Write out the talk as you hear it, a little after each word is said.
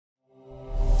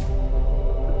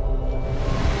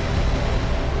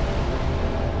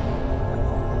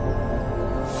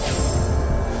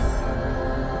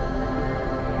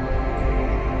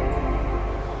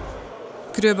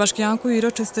Kryebashkiaku I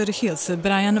Rochester Hills,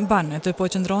 Bryan Barnett, po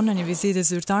qëndron në një vizitë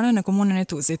zyrtare në komunën e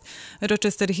Tuzit.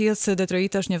 Rochester Hills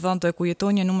Detroit është një vend ku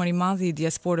jeton një numër I madh I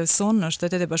diasporës sonë në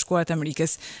Shtetet e Bashkuara të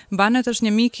Amerikës. Barnett është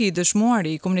një mik I dëshmuar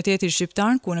I komunitetit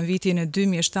shqiptar, ku në vitin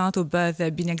 2007 u bë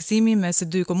dhe binjekëzimi mes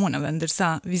dy komunave,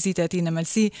 ndërsa vizita e tij në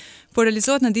Malësi po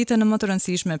realizohet në ditën më të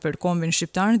rëndësishme për kombin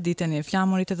shqiptar, ditën e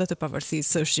flamurit dhe të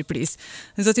pavarësisë së Shqipërisë.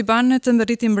 Zoti Barnett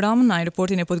mbërriti mbrëmë në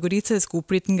aeroportin e Podgoricës, ku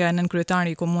prit nga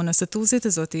nënkryetari I komunës së Tuzit,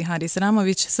 zoti Haris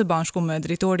Ramović, së bashku me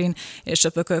drejtorin e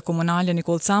SHPK komunale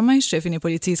Nikol Camaj, shefin e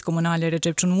policisë komunale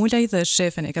Recep Çunmulaj dhe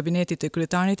shefin e kabinetit të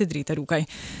kryetarit Drita Rukaj.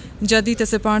 Gjatë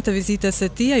ditës së parë të vizitës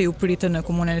së tij, ai u pritën në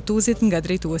komunën e Tuzit nga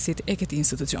drejtuesit e këtij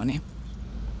institucioni.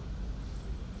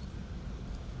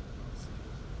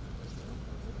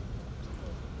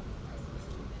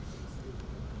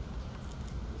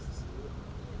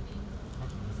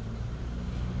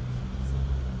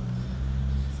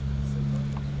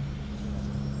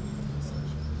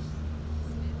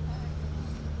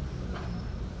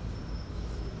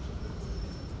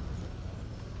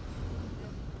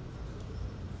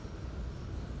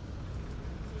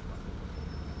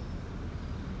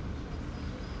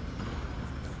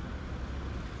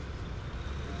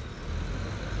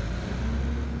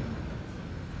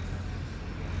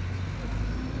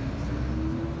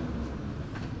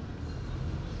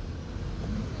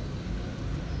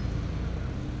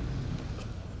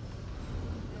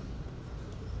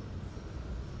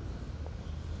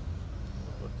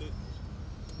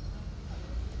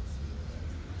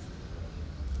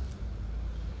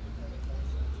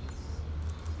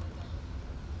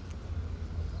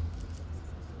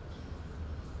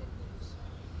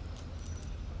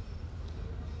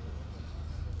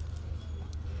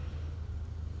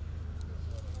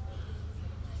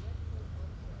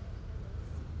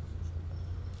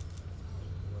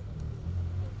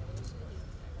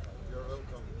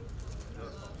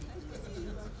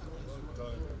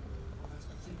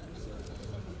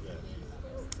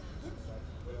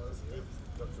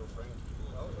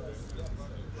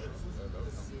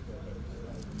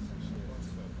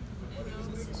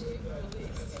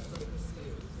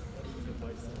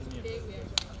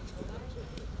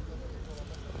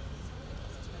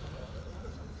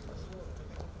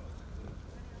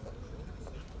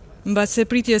 Mbas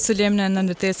pritjes së lemnë në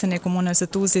ndërtesën e komunës së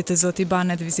Tuzit, zoti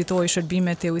Barnett vizitoi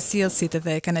shërbimet e ujësillësit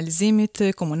dhe kanalizimit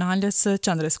komunales,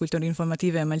 qendrës kulturore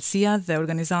informative e Malësia dhe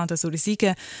organizatës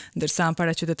turizike, ndërsa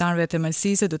para qytetarëve të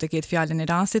Malësisë do të ketë fjalën e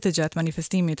rastit gjatë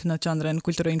manifestimit në qendrën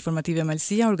kulturore informative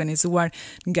Malësia, organizuar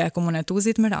nga komuna e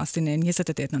Tuzit me rastin e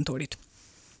 28 nëntorit.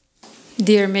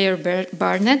 Dear Mayor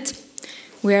Barnett,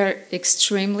 we are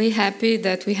extremely happy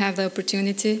that we have the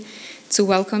opportunity to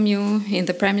welcome you in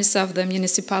the premise of the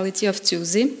municipality of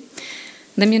Tuzi,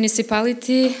 the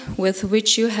municipality with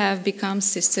which you have become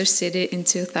sister city in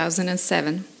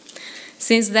 2007.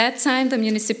 Since that time, the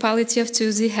municipality of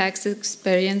Tuzi has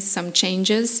experienced some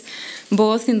changes,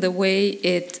 both in the way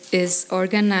it is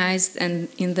organized and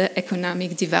in the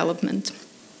economic development.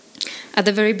 At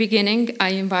the very beginning,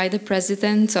 I invite the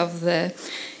president of the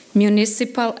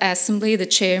Municipal Assembly, the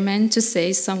chairman, to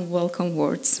say some welcome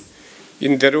words. I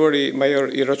nderuari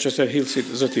major I Rochester Hillsit,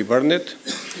 zoti Barnett,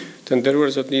 të nderuar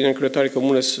zotinën kryetari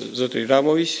komunës, zoti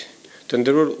Ramović, të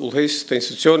nderuar udhëheqës të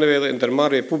institucioneve dhe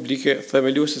ndërmarrjeve publike,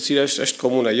 themelues të cilat është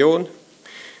komuna jonë,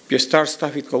 pjesëtar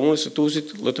stafit komunës së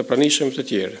Tuzit dhe të pranishëm të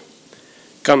tjerë.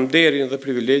 Kam nderin dhe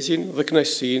privilegjin dhe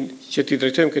kënaqësinë që t'i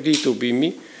drejtojmë këtij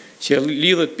tubimi, që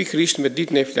lidhet pikërisht me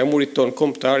ditën e flamurit ton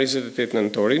kombëtar 28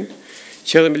 nëntorin,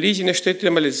 që edhe me ligjin e shtetit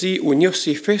e Malësi u njoh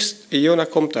si fest e jona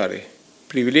kombëtare.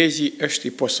 Privilegji është I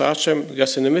posaçëm, nga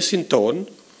se në mesin ton,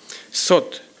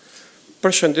 sot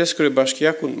përshëndes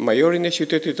Kryebashkiakun, majorin e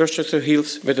qytetit Rochester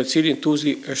Hills, me të cilin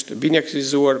Tuzi është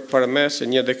binjekëzizuar para mes se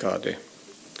një dekade.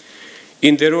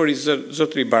 I nderuari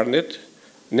zotri Barnett,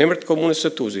 në emër të komunës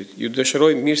së Tuzit, ju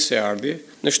dëshiroj mirëseardhje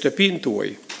në shtëpinë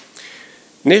tuaj.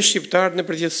 Ne shqiptarët në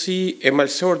përgjithësi e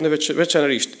malësorët në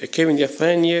veçanërisht e kemi një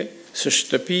thënie se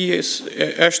shtëpia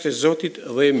është e Zotit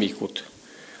dhe e mikut.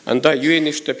 Andaj ju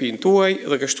jeni shtëpinë tuaj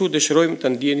dhe kështu dëshirojmë të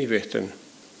ndjeni veten.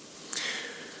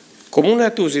 Komuna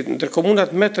e Tuzit, ndër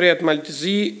komunat më të reja të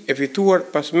Malësi, e fituar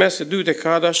pas mes së 2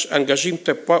 dekadash angazhim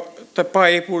të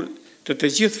paepur të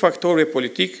gjithë faktorëve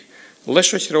politik dhe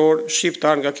shoqëror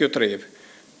shqiptar nga kjo trevë.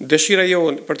 Dëshira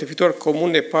jonë për të fituar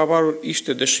komunën e pavarur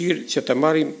ishte dëshirë që të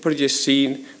marrim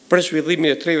përgjegjësinë për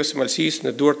zhvillimin e trevës së Malësisë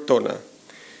në duart tona.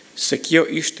 Se kjo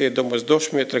ishte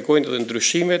domosdoshme, tregojnë edhe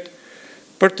ndryshimet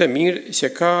për të mirë që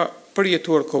ka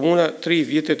përjetuar komuna 3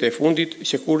 vjetet e fundit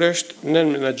që kur është në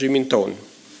menaxhimin tonë.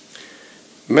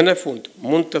 Më në fund,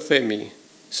 mund të themi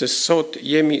se sot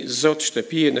jemi zot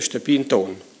shtëpie në shtëpinë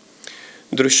tonë.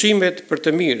 Ndryshimet për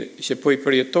të mirë që po i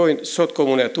përjetojnë sot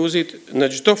komuna e Tuzit në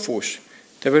çdo fushë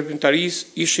të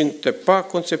veprimtarisë ishin të pa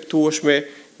konceptueshme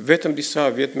vetëm disa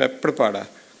vjet më përpara,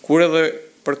 kur edhe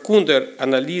përkundër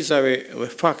analizave dhe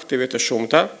fakteve të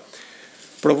shumta,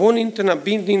 provonin të na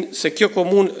bindin se kjo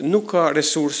komunë nuk ka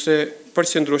resurse për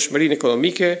qëndrueshmërinë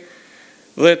ekonomike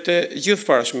dhe të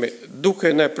gjithëfarshme,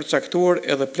 duke në përcaktuar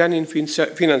edhe planin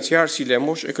financiar si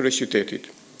lemosh e kryeqytetit.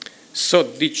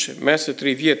 Sot diç mes se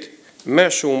 3 vjet më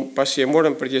shumë pasi e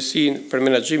morën përgjegjësinë për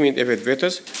menaxhimin e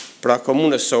vetvetes, pra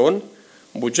komunës sonë,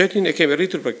 buxhetin e kemi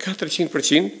rritur për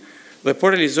 400% dhe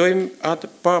po realizojmë atë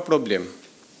pa problem.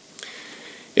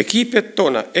 Ekipet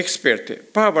tona eksperte,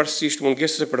 pavarësisht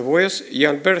mungesës së përvojës,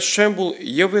 janë bërë shembull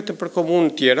jo vetëm për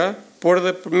komunë tjera, por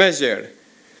edhe për me zjerë.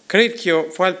 Krejt kjo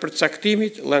falë për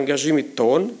caktimit dhe angazhimit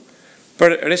tonë,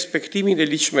 për respektimin e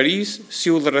ligjshmërisë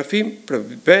si udhërrëfim për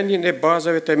vendjen e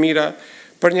bazave të mira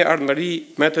për një ardhmëri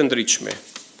më të ndritshme.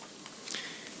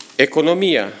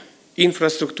 Ekonomia,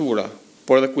 infrastruktura,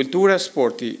 por edhe kultura e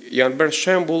sporti janë bërë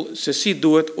shembull se si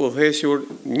duhet udhëhequr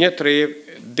një trev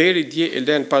deri dje e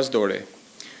lënë pas dore.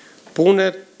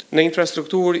 Punët në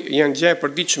infrastrukturë janë gjë e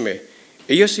përditshme,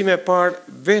 e jo si më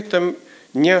parë vetëm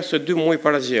 1 ose 2 muaj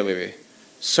para zgjedhjeve.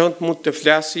 Sot mund të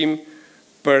flasim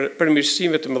për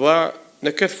përmirësime të mëdha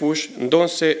në këtë fushë,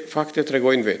 ndonse faktet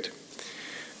tregojnë vetë.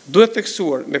 Duhet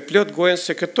theksuar me plot gojen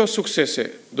se këto suksese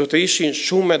do të ishin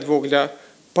shumë më të vogla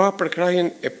pa përkrahjen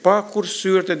e pa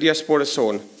kursyr të diasporës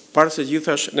sonë, para se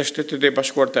gjithash në Shtetet e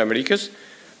Bashkuara të Amerikës,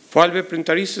 falë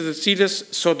veprimtarisë të cilës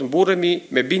sot mburremi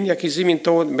me bindje akizimin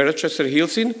tonë me Rochester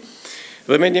Hillsin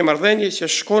dhe me një marrëdhënie që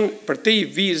shkon përtej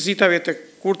vizitave të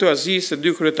kurtuazisë së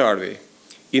 2 kryetarëve.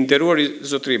 I nderuari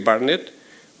zotëri Barnett,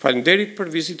 faleminderit për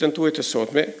vizitën tuaj të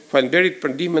sotme, faleminderit për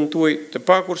ndihmën tuaj të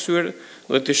pakursyer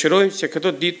dhe të dëshirojmë që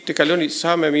këto ditë të kaloni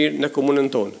sa më mirë në komunën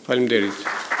tonë. Faleminderit.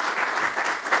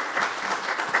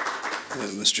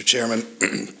 Mr. Chairman,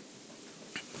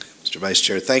 Mr. Vice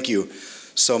Chair, thank you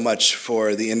so much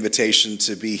for the invitation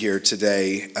to be here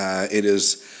today. It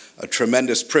is a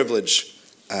tremendous privilege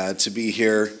to be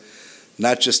here,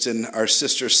 not just in our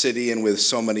sister city and with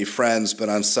so many friends, but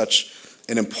on such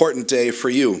an important day for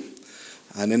you,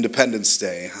 on Independence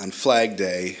Day, on Flag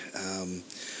Day.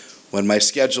 When my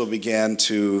schedule began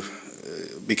to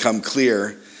become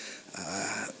clear,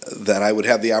 that I would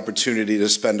have the opportunity to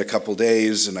spend a couple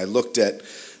days, and I looked at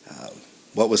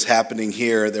what was happening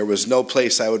here, there was no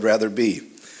place I would rather be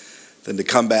than to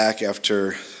come back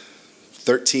after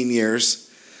 13 years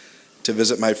to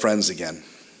visit my friends again.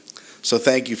 So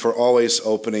thank you for always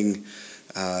opening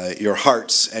your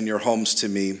hearts and your homes to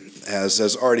me, as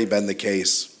has already been the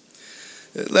case.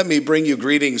 Let me bring you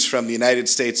greetings from the United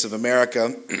States of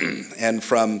America and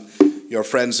from your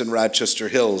friends in Rochester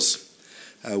Hills.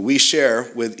 We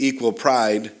share with equal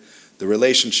pride the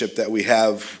relationship that we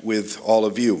have with all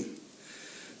of you.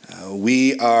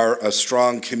 We are a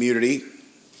strong community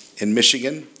in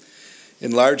Michigan,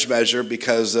 in large measure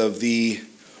because of the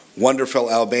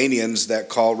wonderful Albanians that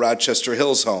call Rochester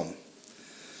Hills home.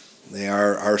 They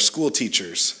are our school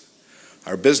teachers,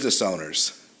 our business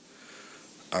owners,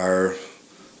 our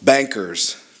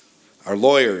bankers, our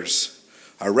lawyers,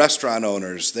 our restaurant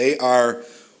owners. They are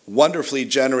wonderfully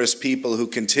generous people who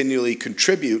continually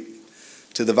contribute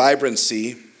to the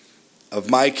vibrancy of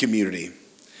my community.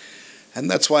 And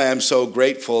that's why I'm so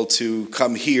grateful to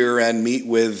come here and meet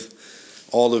with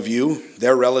all of you,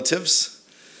 their relatives,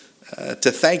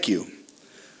 to thank you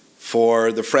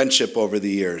for the friendship over the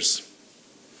years.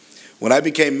 When I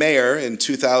became mayor in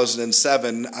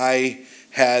 2007, I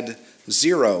had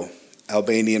 0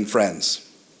 Albanian friends.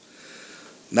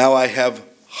 Now I have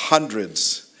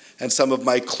hundreds, and some of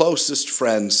my closest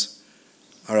friends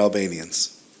are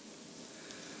Albanians.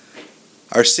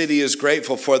 Our city is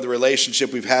grateful for the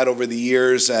relationship we've had over the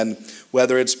years, and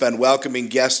whether it's been welcoming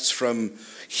guests from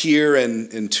here in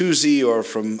Tuzi or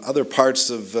from other parts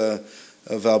of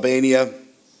Albania,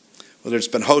 whether it's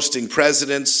been hosting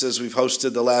presidents, as we've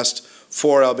hosted the last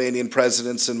 4 Albanian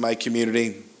presidents in my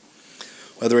community,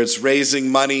 whether it's raising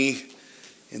money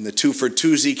in the 2 for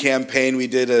Tuzi campaign we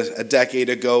did a decade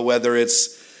ago, whether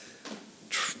it's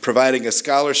providing a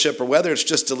scholarship, or whether it's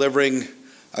just delivering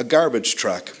a garbage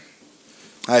truck.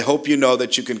 I hope you know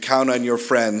that you can count on your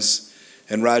friends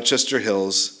in Rochester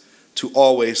Hills to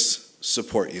always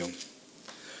support you.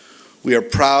 We are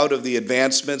proud of the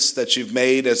advancements that you've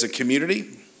made as a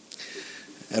community,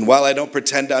 and while I don't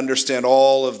pretend to understand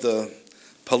all of the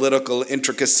political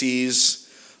intricacies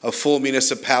of full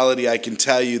municipality, I can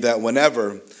tell you that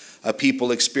whenever a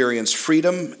people experience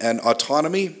freedom and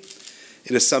autonomy,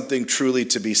 it is something truly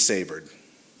to be savored.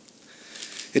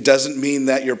 It doesn't mean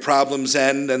that your problems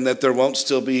end and that there won't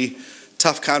still be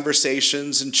tough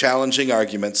conversations and challenging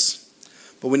arguments.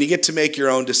 But when you get to make your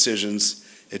own decisions,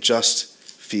 it just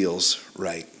feels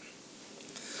right.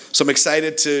 So I'm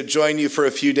excited to join you for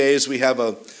a few days. We have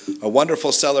a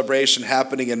wonderful celebration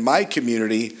happening in my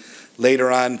community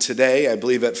later on today, I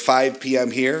believe at 5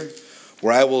 p.m. here,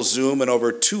 where I will Zoom and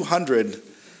over 200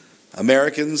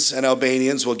 Americans and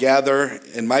Albanians will gather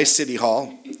in my city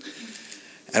hall.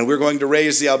 And we're going to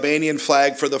raise the Albanian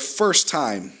flag for the first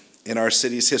time in our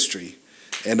city's history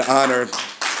in honor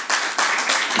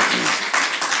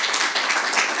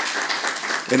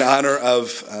of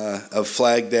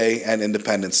Flag Day and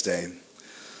Independence Day.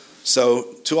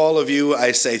 So to all of you,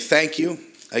 I say thank you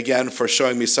again for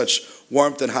showing me such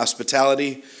warmth and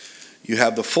hospitality. You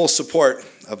have the full support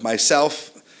of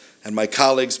myself and my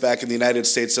colleagues back in the United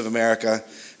States of America,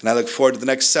 and I look forward to the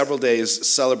next several days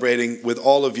celebrating with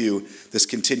all of you this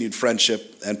continued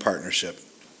friendship and partnership.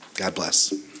 God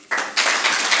bless.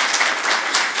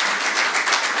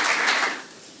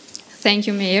 Thank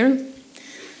you, Mayor.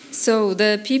 So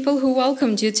the people who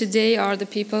welcomed you today are the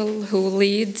people who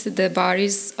lead the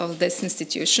bodies of this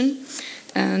institution.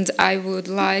 And I would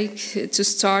like to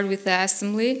start with the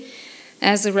Assembly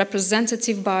as a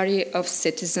representative body of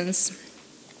citizens.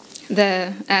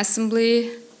 The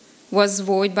Assembly was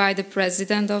voted by the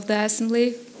President of the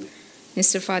Assembly,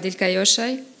 Mr. Fadil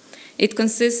Kayoshai. It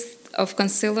consists of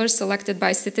councillors elected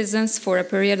by citizens for a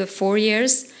period of 4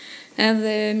 years, and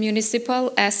the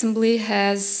Municipal Assembly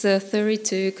has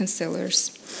 32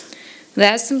 councillors.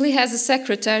 The Assembly has a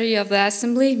Secretary of the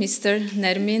Assembly, Mr.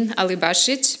 Nermin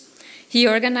Alibashic. He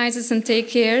organizes and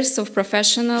takes care of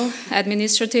professional,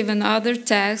 administrative, and other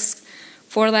tasks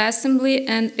for the Assembly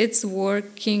and its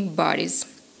working bodies.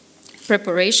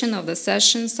 Preparation of the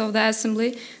sessions of the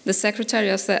Assembly, the Secretary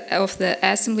of the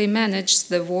Assembly manages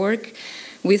the work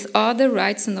with other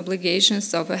rights and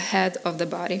obligations of a head of the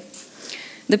body.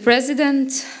 The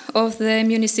President of the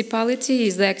municipality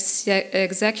is the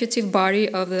executive body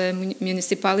of the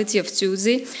municipality of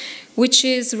Tuzi, which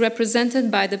is represented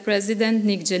by the President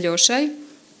Nik Gjeljoshaj.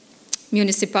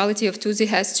 Municipality of Tuzi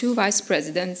has 2 vice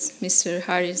presidents, Mr.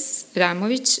 Haris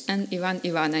Ramovic and Ivan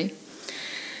Ivanaj.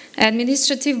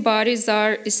 Administrative bodies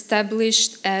are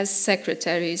established as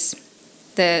secretaries.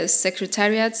 The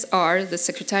secretariats are the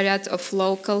Secretariat of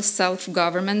Local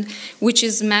Self-Government, which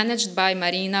is managed by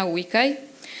Marina Wikaj,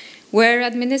 where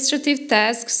administrative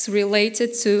tasks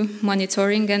related to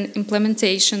monitoring and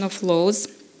implementation of laws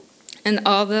and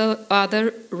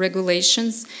other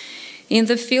regulations in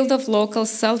the field of local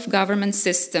self-government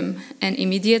system, an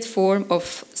immediate form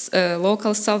of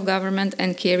local self-government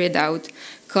and carried out,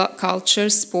 culture,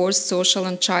 sports, social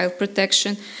and child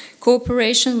protection,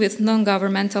 cooperation with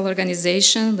non-governmental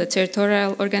organizations, the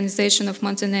Territorial Organization of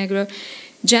Montenegro,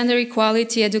 gender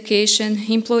equality, education,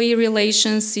 employee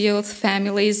relations, youth,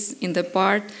 families in the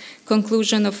part,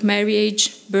 conclusion of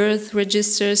marriage, birth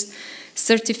registers,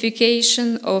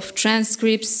 certification of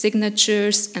transcripts,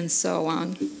 signatures, and so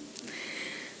on.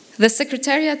 The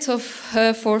Secretariat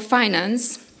for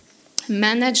Finance,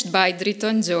 managed by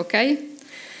Driton Gjokaj,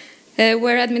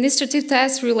 were administrative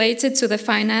tasks related to the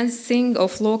financing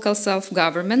of local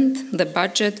self-government, the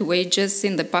budget, wages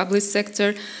in the public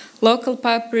sector, local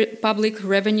public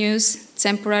revenues,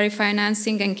 temporary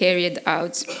financing and carried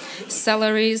out,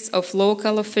 salaries of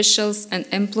local officials and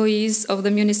employees of the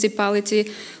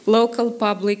municipality, local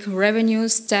public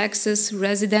revenues, taxes,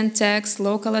 resident tax,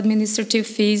 local administrative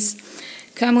fees,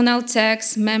 communal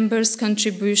tax, members'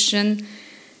 contribution,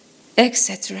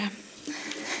 etc.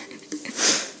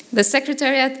 The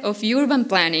Secretariat of Urban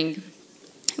Planning,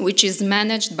 which is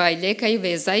managed by Lekaj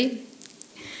Vezaj,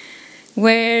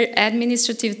 where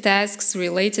administrative tasks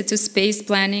related to space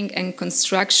planning and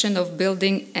construction of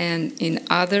building and in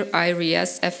other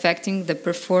areas affecting the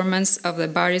performance of the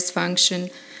body's function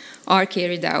are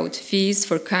carried out. Fees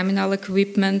for communal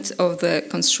equipment of the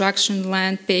construction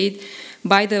land paid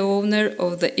by the owner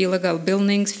of the illegal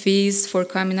buildings, fees for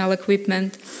communal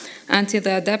equipment until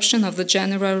the adoption of the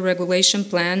General Regulation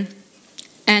Plan,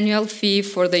 annual fee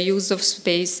for the use of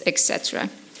space, etc.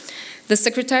 The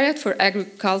Secretariat for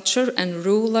Agriculture and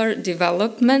Rural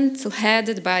Development,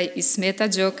 headed by Ismeta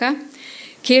Gjoka,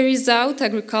 carries out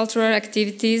agricultural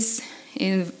activities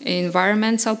in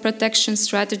environmental protection,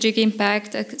 strategic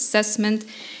impact assessment,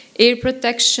 air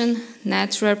protection,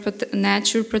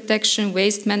 nature protection,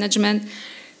 waste management,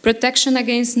 protection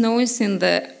against noise in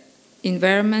the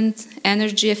environment,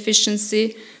 energy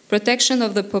efficiency, protection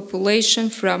of the population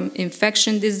from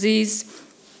infection disease,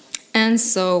 and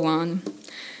so on.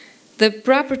 The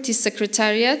Property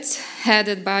Secretariat,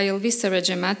 headed by Elvisa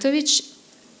Rajematovic,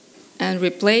 and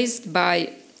replaced by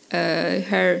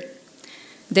her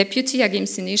deputy, Agim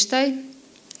Sinishtai,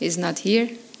 is not here,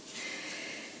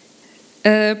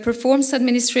 performs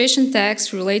administration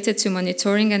tasks related to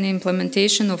monitoring and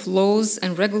implementation of laws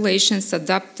and regulations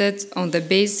adopted on the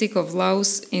basis of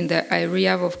laws in the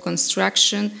area of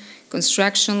construction,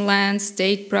 land,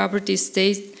 state property,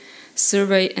 state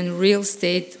survey, and real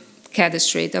estate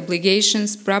cadastre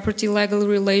obligations, property legal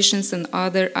relations, and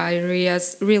other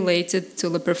areas related to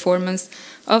the performance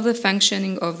of the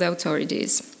functioning of the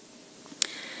authorities.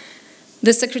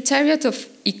 The Secretariat of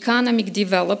Economic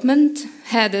Development,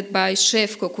 headed by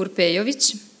Shefko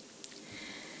Kurpejovic,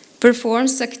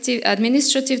 performs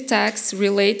administrative tasks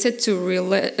related to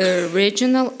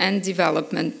regional and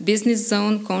development, business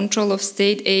zone, control of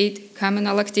state aid,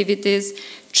 communal activities,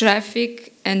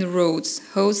 traffic and roads,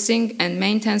 housing and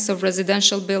maintenance of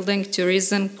residential building,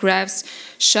 tourism, crafts,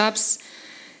 shops,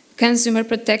 consumer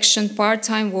protection,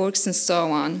 part-time works, and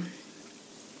so on.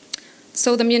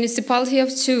 So the municipality of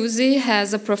Tuzi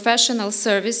has a professional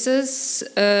services,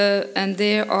 and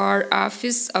there are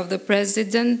office of the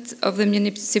president of the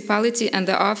municipality and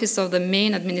the office of the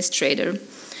main administrator.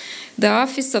 The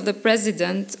office of the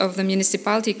president of the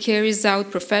municipality carries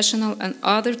out professional and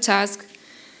other tasks,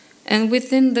 and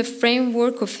within the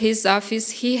framework of his office,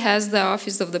 he has the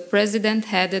office of the president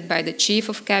headed by the chief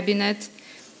of cabinet,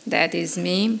 that is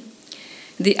me,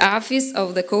 the office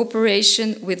of the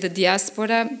cooperation with the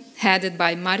diaspora, headed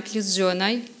by Mark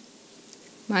Luzjonaj.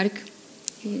 Mark?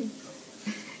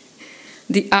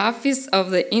 The office of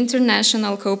the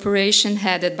international cooperation,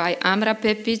 headed by Amra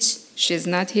Pepic, she's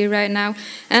not here right now,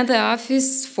 and the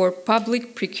office for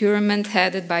public procurement,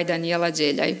 headed by Daniela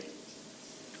Djeljaj.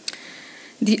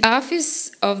 The office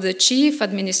of the chief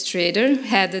administrator,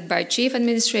 headed by Chief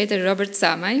Administrator Robert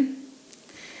Samaj,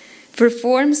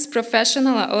 performs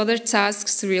professional and other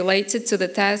tasks related to the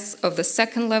tasks of the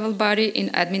second-level body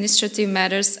in administrative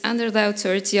matters under the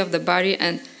authority of the body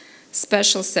and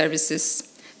special services,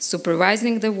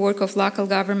 supervising the work of local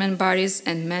government bodies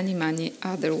and many, many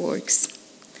other works.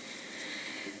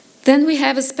 Then we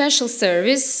have a special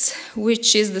service,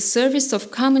 which is the service of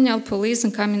communal police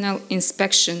and communal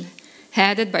inspection,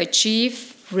 headed by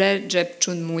Chief Recep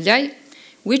Çunmuljaj,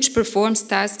 which performs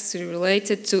tasks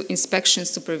related to inspection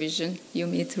supervision. You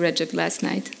met Recep last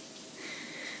night.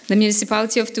 The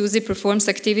municipality of Tuzi performs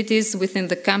activities within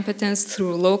the competence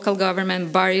through local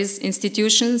government bodies,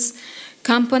 institutions,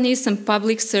 companies, and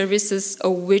public services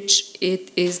of which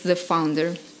it is the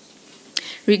founder.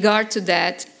 Regard to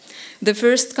that, the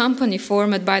first company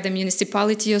formed by the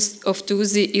municipality of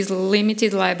Tuzi is a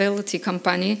limited liability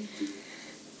company,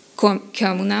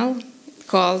 communal,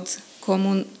 called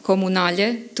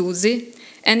Komunale Tuzi,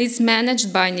 and is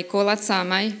managed by Nikola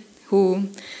Samaj, who,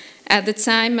 at the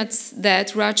time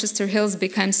that Rochester Hills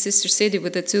became sister city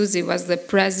with the Tuzi, was the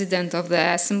president of the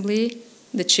assembly,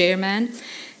 the chairman,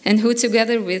 and who,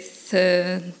 together with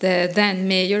the then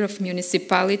mayor of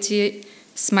municipality,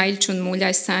 Smail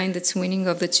Çunmuljaj, signed the twinning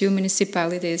of the two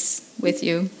municipalities with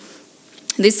you.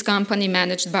 This company,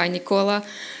 managed by Nikola,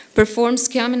 performs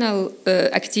communal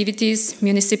activities,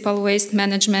 municipal waste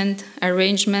management,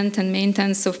 arrangement and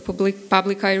maintenance of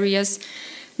public areas,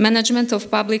 management of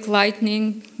public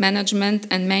lighting, management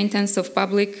and maintenance of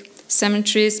public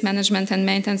cemeteries, management and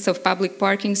maintenance of public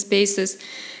parking spaces,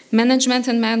 management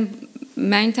and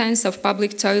maintenance of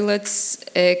public toilets,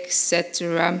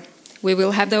 etc. We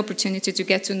will have the opportunity to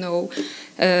get to know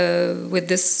with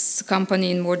this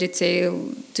company in more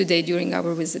detail today during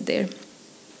our visit there.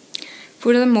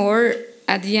 Furthermore,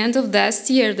 at the end of last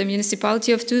year, the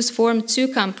municipality of Tuz formed two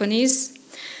companies,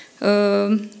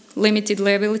 limited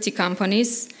liability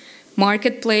companies,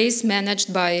 Marketplace,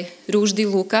 managed by Ruždi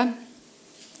Luka,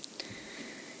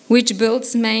 which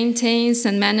builds, maintains,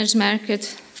 and manages market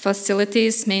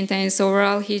facilities, maintains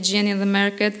overall hygiene in the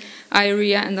market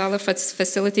area and all of its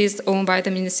facilities owned by the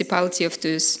municipality of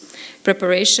Tuz.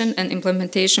 Preparation and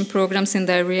implementation programs in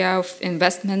the area of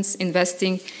investments,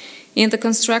 investing in the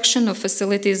construction of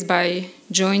facilities by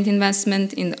joint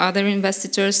investment in other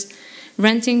investors,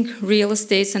 renting real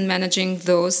estates and managing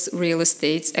those real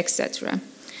estates, etc.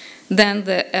 Then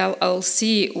the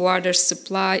LLC Water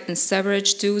Supply and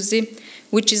Sewerage Tuzi,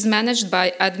 which is managed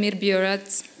by Admir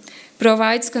Biorat,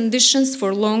 provides conditions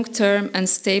for long-term and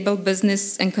stable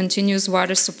business and continuous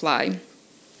water supply,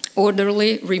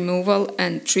 orderly removal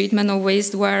and treatment of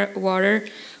wastewater,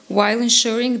 while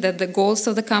ensuring that the goals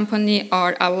of the company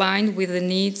are aligned with the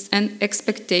needs and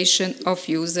expectation of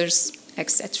users,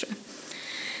 etc.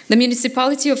 The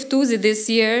municipality of Tuzi this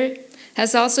year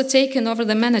has also taken over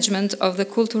the management of the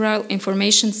Cultural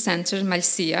Information Center,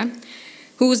 Malësi,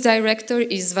 whose director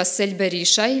is Vasil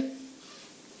Berishaj,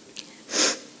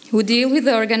 who deal with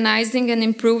organizing and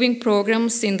improving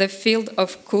programs in the field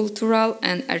of cultural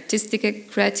and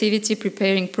artistic creativity,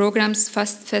 preparing programs,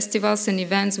 festivals and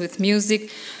events with music,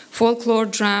 folklore,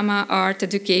 drama, art,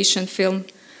 education, film,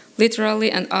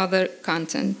 literary and other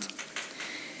content.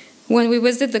 When we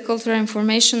visit the Cultural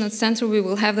Information Center, we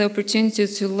will have the opportunity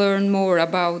to learn more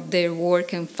about their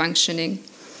work and functioning.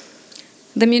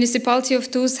 The municipality of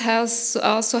Tuz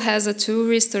also has a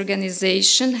tourist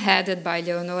organization headed by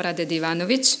Leonora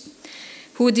Dedivanovic,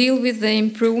 who deal with the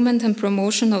improvement and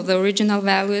promotion of the original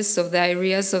values of the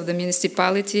areas of the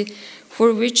municipality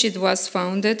for which it was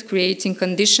founded, creating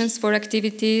conditions for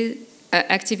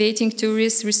activating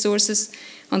tourist resources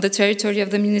on the territory of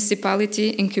the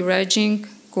municipality, encouraging,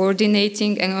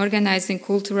 coordinating and organizing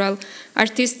cultural,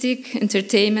 artistic,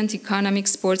 entertainment, economic,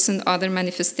 sports and other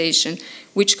manifestations,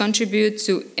 which contribute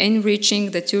to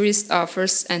enriching the tourist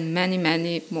offers and many,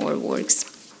 many more works.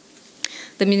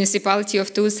 The municipality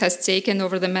of Tuz has taken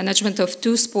over the management of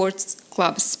 2 sports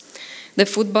clubs. The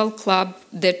football club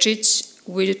Dečić,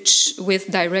 which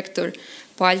with director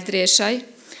Paul Drešaj,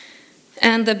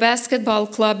 and the basketball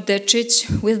club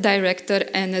Dečić with director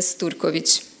Enes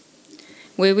Turković.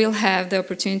 We will have the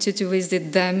opportunity to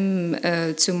visit them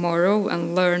tomorrow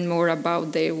and learn more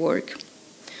about their work.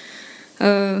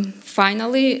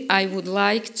 Finally, I would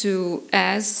like to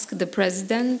ask the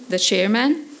president, the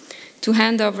chairman, to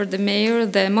hand over the mayor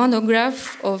the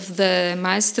monograph of the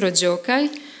Maestro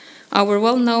Đokaj, our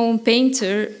well-known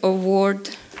painter of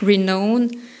world renown,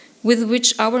 with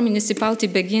which our municipality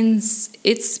begins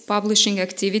its publishing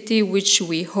activity, which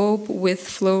we hope will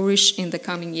flourish in the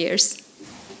coming years.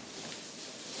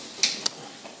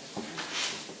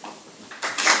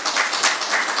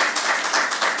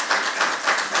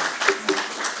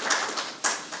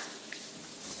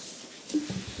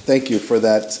 Thank you for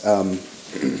that,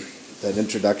 that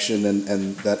introduction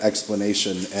and that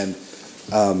explanation. And,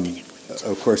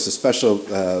 of course, a special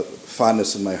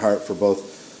fondness in my heart for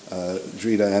both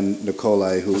Drita and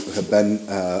Nikolai, who have been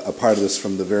a part of this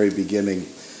from the very beginning.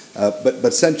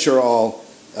 But since you're all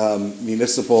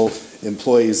municipal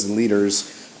employees and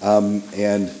leaders,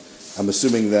 and I'm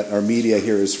assuming that our media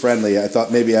here is friendly, I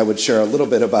thought maybe I would share a little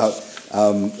bit about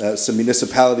some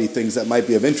municipality things that might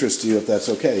be of interest to you, if that's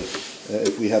okay,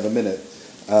 if we have a minute.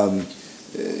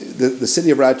 The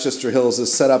city of Rochester Hills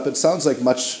is set up, it sounds like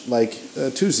much like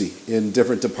Tuzi, in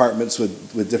different departments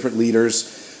with different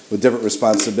leaders, with different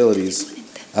responsibilities.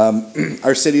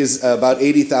 Our city is about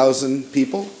 80,000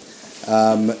 people,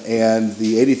 and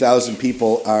the 80,000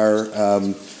 people are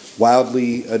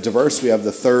wildly diverse. We have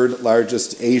the 3rd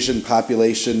largest Asian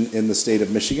population in the state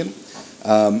of Michigan.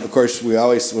 Of course, we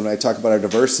always, when I talk about our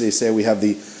diversity, say we have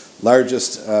the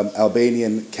largest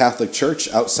Albanian Catholic church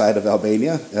outside of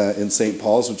Albania in St.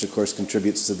 Paul's, which of course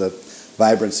contributes to the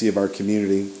vibrancy of our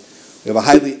community. We have a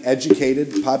highly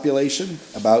educated population.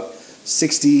 About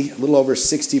a little over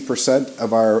 60%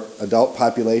 of our adult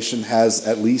population has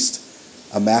at least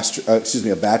a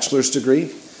bachelor's degree,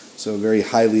 so a very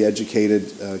highly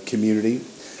educated community.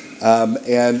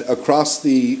 And across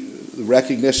the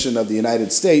recognition of the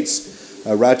United States,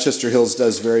 Rochester Hills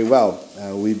does very well.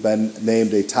 We've been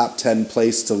named a top 10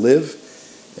 place to live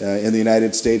in the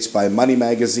United States by Money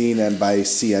Magazine and by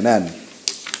CNN.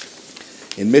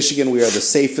 In Michigan, we are the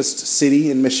safest city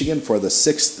in Michigan for the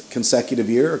 6th consecutive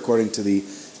year, according to the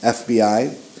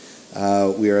FBI.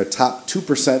 We are a top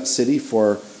 2% city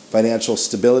for financial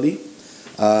stability.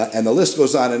 And the list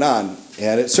goes on.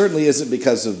 And it certainly isn't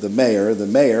because of the mayor. The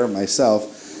mayor,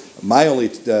 myself, my only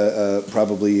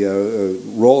probably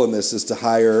role in this is to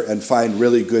hire and find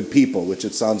really good people, which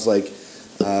it sounds like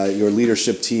your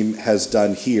leadership team has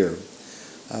done here.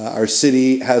 Our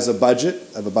city has a budget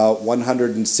of about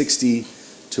 $160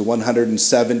 to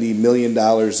 $170 million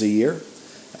a year.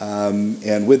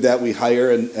 And with that, we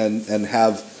hire and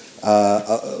have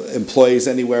employees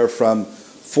anywhere from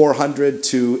 400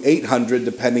 to 800,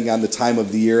 depending on the time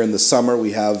of the year. In the summer,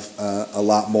 we have a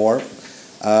lot more.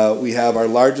 We have our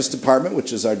largest department,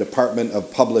 which is our Department of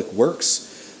Public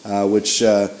Works, which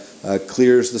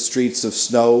clears the streets of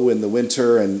snow in the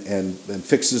winter and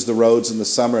fixes the roads in the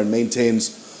summer and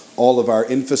maintains all of our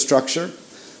infrastructure.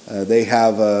 They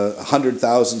have a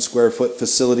 100,000 square foot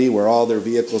facility where all their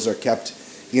vehicles are kept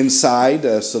inside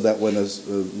so that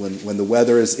when the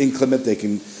weather is inclement, they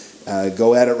can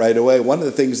go at it right away. One of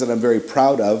the things that I'm very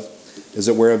proud of is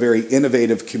that we're a very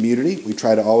innovative community. We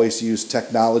try to always use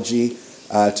technology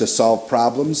to solve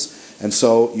problems. And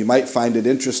so you might find it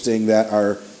interesting that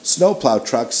our snowplow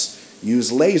trucks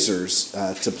use lasers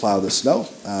to plow the snow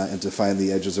and to find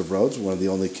the edges of roads. We're one of the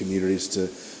only communities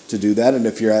to do that. And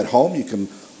if you're at home, you can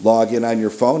log in on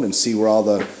your phone and see where all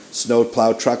the snow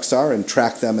plow trucks are and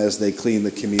track them as they clean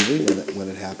the community when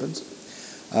it happens.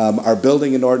 Our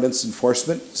building and ordinance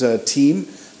enforcement team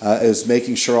is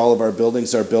making sure all of our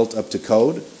buildings are built up to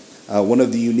code. One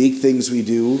of the unique things we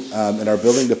do in our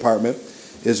building department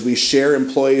is we share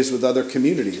employees with other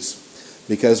communities,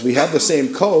 because we have the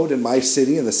same code in my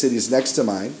city and the cities next to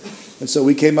mine. And so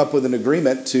we came up with an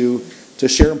agreement to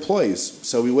share employees,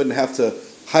 so we wouldn't have to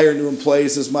hire new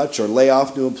employees as much or lay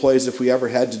off new employees if we ever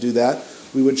had to do that.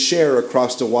 We would share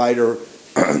across a wider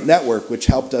network, which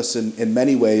helped us in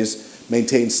many ways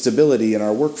maintain stability in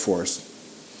our workforce.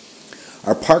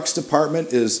 Our Parks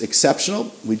Department is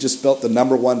exceptional. We just built the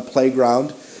 #1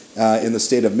 playground in the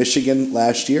state of Michigan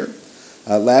last year.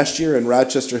 Last year in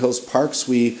Rochester Hills Parks,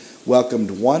 we welcomed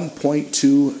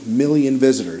 1.2 million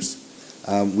visitors.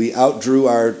 We outdrew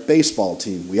our baseball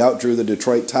team. We outdrew the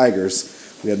Detroit Tigers.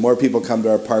 We had more people come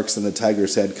to our parks than the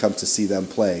Tigers had come to see them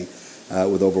play,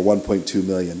 with over 1.2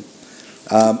 million.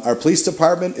 Our police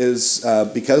department is,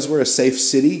 because we're a safe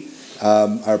city,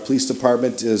 our police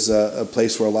department is a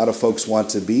place where a lot of folks want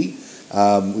to be.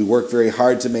 We work very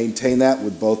hard to maintain that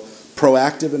with both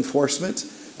proactive enforcement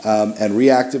and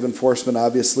reactive enforcement,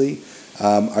 obviously.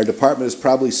 Our department is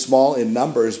probably small in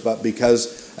numbers, but because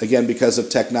of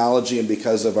technology and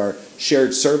because of our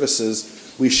shared services,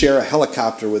 we share a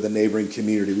helicopter with a neighboring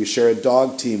community. We share a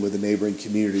dog team with a neighboring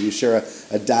community. We share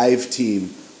a dive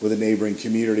team with a neighboring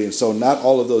community. And so not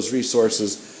all of those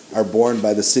resources are borne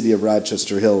by the city of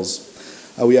Rochester Hills.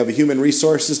 We have a human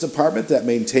resources department that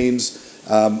maintains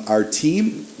our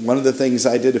team. One of the things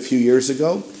I did a few years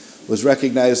ago was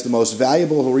recognize the most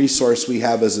valuable resource we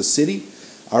have as a city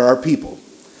are our people.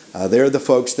 They're the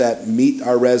folks that meet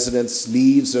our residents'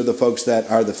 needs. They're the folks that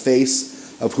are the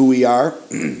face of who we are.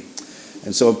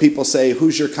 And so when people say,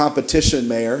 "Who's your competition,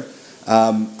 Mayor?"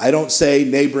 I don't say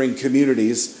neighboring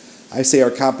communities. I say our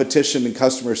competition in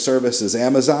customer service is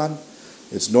Amazon,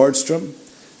 it's Nordstrom,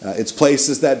 it's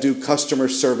places that do customer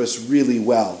service really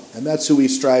well. And that's who we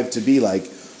strive to be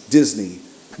like: Disney,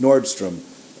 Nordstrom,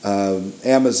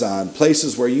 Amazon,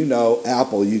 places where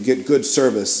Apple, you get good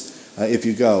service if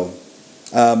you go.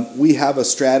 We have a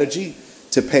strategy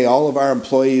to pay all of our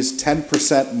employees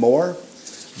 10% more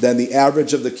than the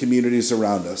average of the communities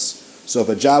around us. So if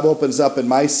a job opens up in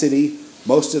my city,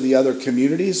 most of the other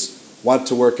communities want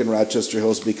to work in Rochester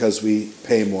Hills because we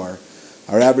pay more.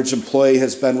 Our average employee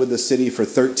has been with the city for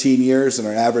 13 years, and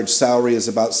our average salary is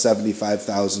about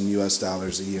 $75,000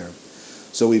 US a year.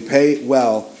 So we pay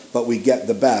well, but we get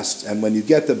the best. And when you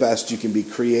get the best, you can be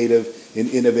creative and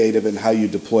innovative in how you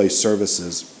deploy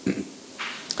services. We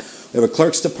have a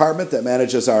clerk's department that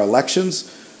manages our elections.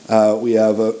 We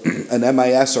have an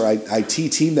MIS or IT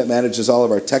team that manages all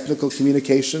of our technical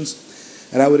communications.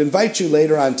 And I would invite you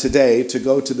later on today to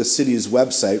go to the city's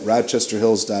website,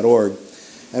 rochesterhills.org.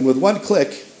 And with one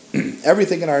click,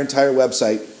 everything in our entire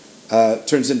website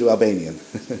turns into Albanian.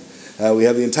 We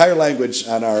have the entire language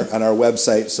on our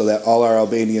website so that all our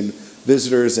Albanian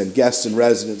visitors and guests and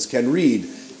residents can read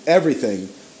everything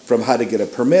from how to get a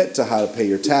permit to how to pay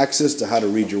your taxes to how to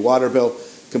read your water bill,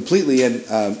 completely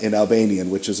in Albanian,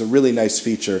 which is a really nice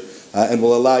feature and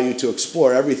will allow you to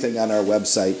explore everything on our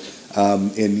website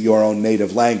in your own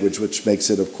native language, which makes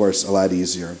it, of course, a lot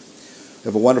easier. We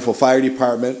have a wonderful fire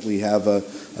department. We have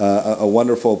a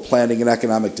wonderful planning and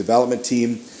economic development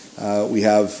team. We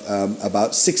have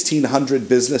about 1,600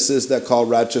 businesses that call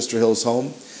Rochester Hills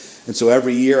home. And so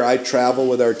every year I travel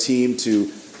with our team to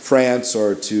France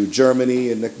or to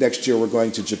Germany, and next year we're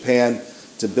going to Japan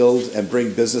to build and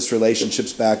bring business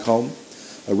relationships back home.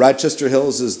 Rochester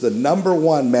Hills is the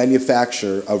 #1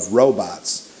 manufacturer of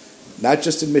robots, not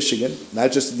just in Michigan,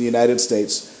 not just in the United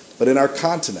States, but in our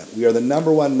continent. We are the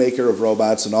 #1 maker of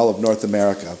robots in all of North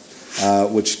America,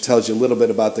 which tells you a little bit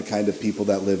about the kind of people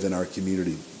that live in our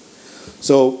community.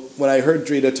 So when I heard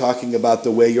Drita talking about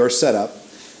the way you're set up,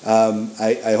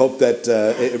 I hope that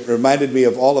it reminded me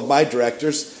of all of my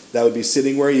directors that would be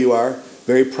sitting where you are,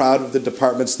 very proud of the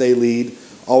departments they lead,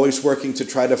 always working to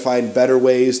try to find better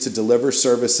ways to deliver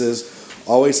services,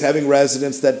 always having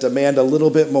residents that demand a little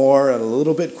bit more and a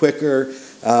little bit quicker,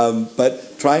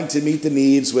 but trying to meet the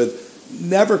needs with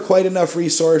never quite enough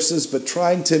resources, but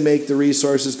trying to make the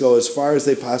resources go as far as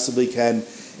they possibly can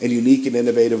in unique and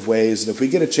innovative ways. And if we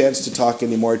get a chance to talk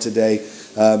any more today,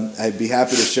 I'd be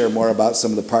happy to share more about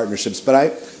some of the partnerships. But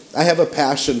I have a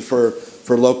passion for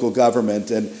local government,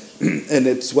 and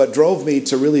it's what drove me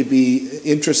to really be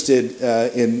interested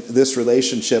in this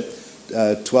relationship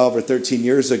 12 or 13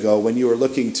 years ago when you were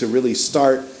looking to really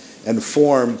start and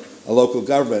form a local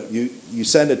government. You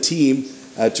send a team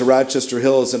to Rochester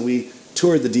Hills, and we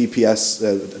toured the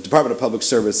DPS, Department of Public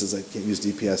Services, I can't use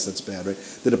DPS, that's bad, right?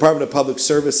 The Department of Public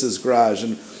Services garage,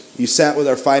 and you sat with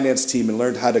our finance team and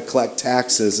learned how to collect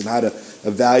taxes and how to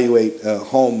evaluate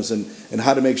homes and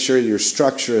how to make sure your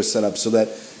structure is set up so that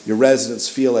your residents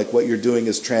feel like what you're doing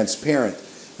is transparent.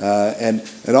 And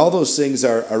all those things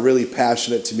are really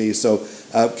passionate to me. So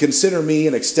consider me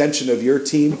an extension of your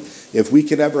team. If we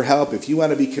can ever help, if you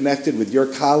want to be connected with your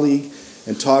colleague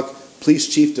and talk police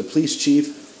chief to police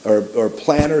chief or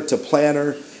planner to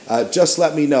planner, just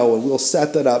let me know and we'll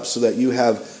set that up so that you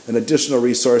have an additional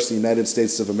resource in the United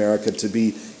States of America to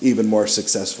be even more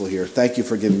successful here. Thank you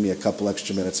for giving me a couple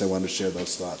extra minutes. I wanted to share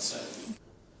those thoughts.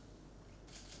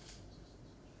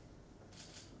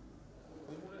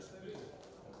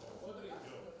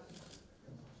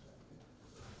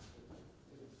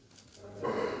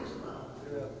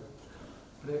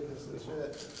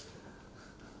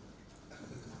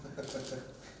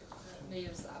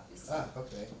 Mayor's office. Ah,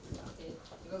 okay. Okay,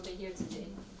 you will be here today.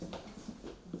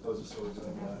 Those are so good.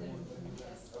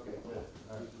 Yes. Okay, good.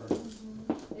 All right, perfect.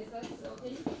 Is that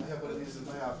okay? I have one of these in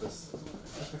my office.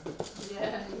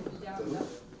 Yeah, yeah.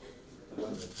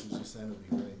 Tuesday Sam would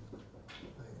be great.